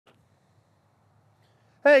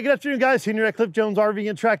Hey, good afternoon, guys. Here at Cliff Jones RV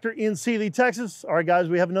and Tractor in Sealy, Texas. All right, guys,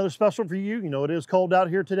 we have another special for you. You know, it is cold out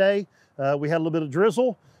here today. We had a little bit of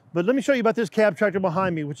drizzle, but let me show you about this cab tractor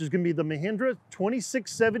behind me, which is going to be the Mahindra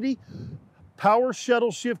 2670 power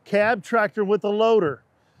shuttle shift cab tractor with a loader.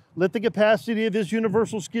 Let the capacity of this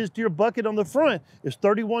universal skid steer bucket on the front is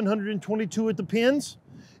 3,122 at the pins.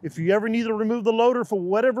 If you ever need to remove the loader for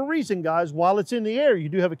whatever reason, guys, while it's in the air, you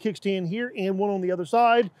do have a kickstand here and one on the other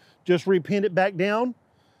side. Just repin it back down.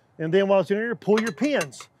 And then while it's in here, pull your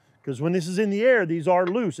pins. Because when this is in the air, these are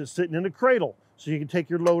loose. It's sitting in a cradle. So you can take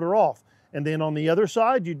your loader off. And then on the other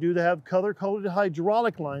side, you do have color-coded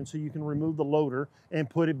hydraulic lines so you can remove the loader and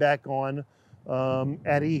put it back on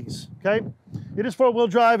at ease, okay? It is four-wheel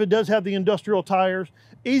drive. It does have the industrial tires.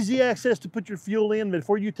 Easy access to put your fuel in.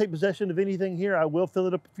 Before you take possession of anything here, I will fill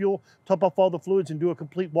it up with fuel, top off all the fluids, and do a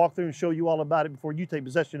complete walkthrough and show you all about it before you take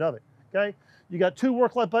possession of it, okay? You got two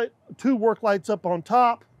work lights up on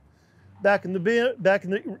top. Back in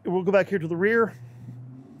the we'll go back here to the rear.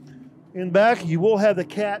 In back, you will have the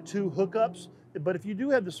Cat 2 hookups, but if you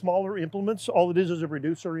do have the smaller implements, all it is a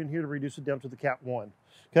reducer in here to reduce it down to the Cat 1.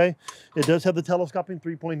 Okay, it does have the telescoping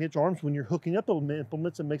 3-point hitch arms. When you're hooking up those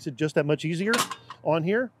implements, it makes it just that much easier on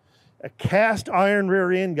here. A cast iron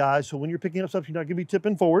rear end, guys, so when you're picking up stuff, you're not going to be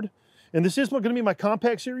tipping forward. And this is going to be my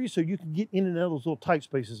compact series, so you can get in and out of those little tight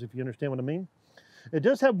spaces, if you understand what I mean. It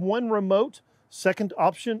does have one remote second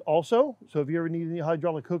option also, so if you ever need any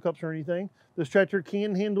hydraulic hookups or anything, this tractor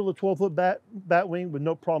can handle a 12-foot bat wing with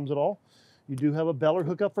no problems at all. You do have a beller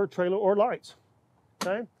hookup for a trailer or lights,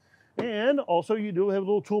 okay? And also you do have a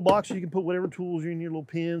little toolbox so you can put whatever tools you need, little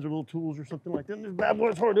pins or little tools or something like that. And this bad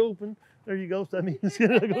boy's hard to open. There you go. So that means it's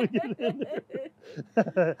gonna go get in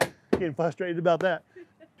there. Getting frustrated about that.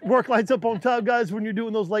 Work lights up on top, guys, when you're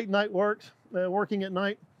doing those late night works, working at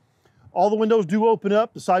night. All the windows do open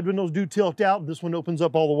up. The side windows do tilt out. This one opens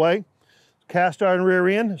up all the way. Cast iron rear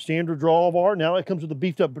end, standard drawbar. Now it comes with a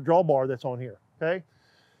beefed up drawbar that's on here, okay?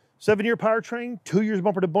 7-year powertrain, 2 years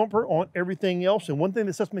bumper to bumper on everything else. And one thing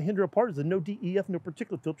that sets Mahindra apart is the no DEF, no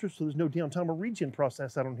particulate filter, so there's no downtime or regen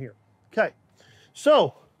process out on here. Okay,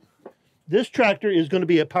 so this tractor is going to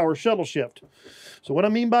be a power shuttle shift. So what I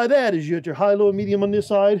mean by that is you have your high, low, and medium on this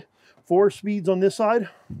side, 4 speeds on this side,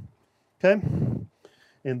 okay?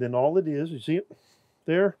 And then all it is, you see it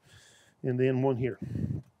there, and then one here.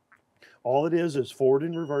 All it is forward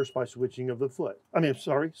and reverse by switching of the foot.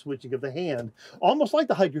 Switching of the hand. Almost like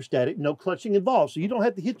the hydrostatic, no clutching involved. So you don't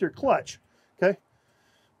have to hit your clutch, okay?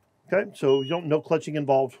 Okay, so no clutching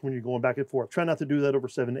involved when you're going back and forth. Try not to do that over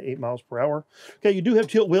 7 to 8 miles per hour. Okay, you do have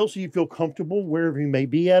tilt wheels so you feel comfortable wherever you may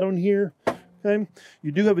be at on here, okay?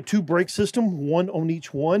 You do have a 2 brake system, one on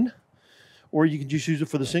each one, or you can just use it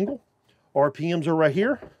for the single. RPMs are right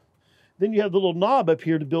here. Then you have the little knob up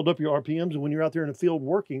here to build up your RPMs, and when you're out there in the field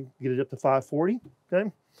working, get it up to 540, okay?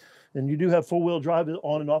 And you do have four-wheel drive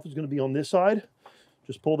on and off. Is going to be on this side.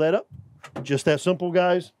 Just pull that up. Just that simple,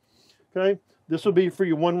 guys, okay? This will be for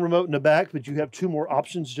your one remote in the back, but you have 2 more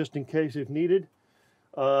options just in case if needed.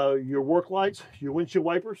 Your work lights, your windshield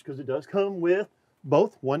wipers, because it does come with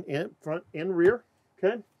both one and front and rear,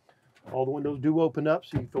 okay? All the windows do open up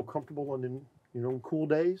so you feel comfortable on cool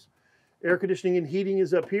days. Air conditioning and heating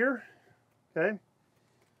is up here, okay?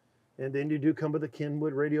 And then you do come with a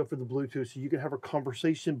Kenwood radio for the Bluetooth, so you can have a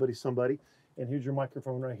conversation with somebody. And here's your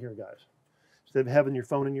microphone right here, guys. Instead of having your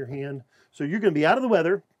phone in your hand. So you're gonna be out of the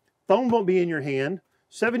weather, phone won't be in your hand,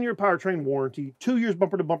 7-year powertrain warranty, 2 years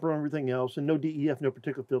bumper to bumper on everything else, and no DEF, no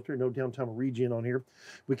particulate filter, no downtime or regen on here.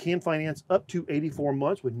 We can finance up to 84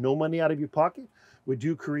 months with no money out of your pocket. We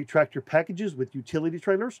do create tractor packages with utility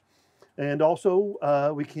trailers. And also,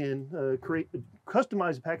 we can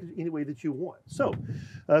customize the package any way that you want. So,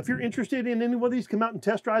 if you're interested in any one of these, come out and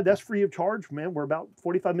test drive. That's free of charge, man. We're about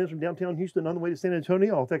 45 minutes from downtown Houston on the way to San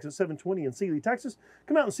Antonio off exit 720 in Sealy, Texas.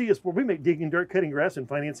 Come out and see us where we make digging dirt, cutting grass, and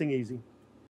financing easy.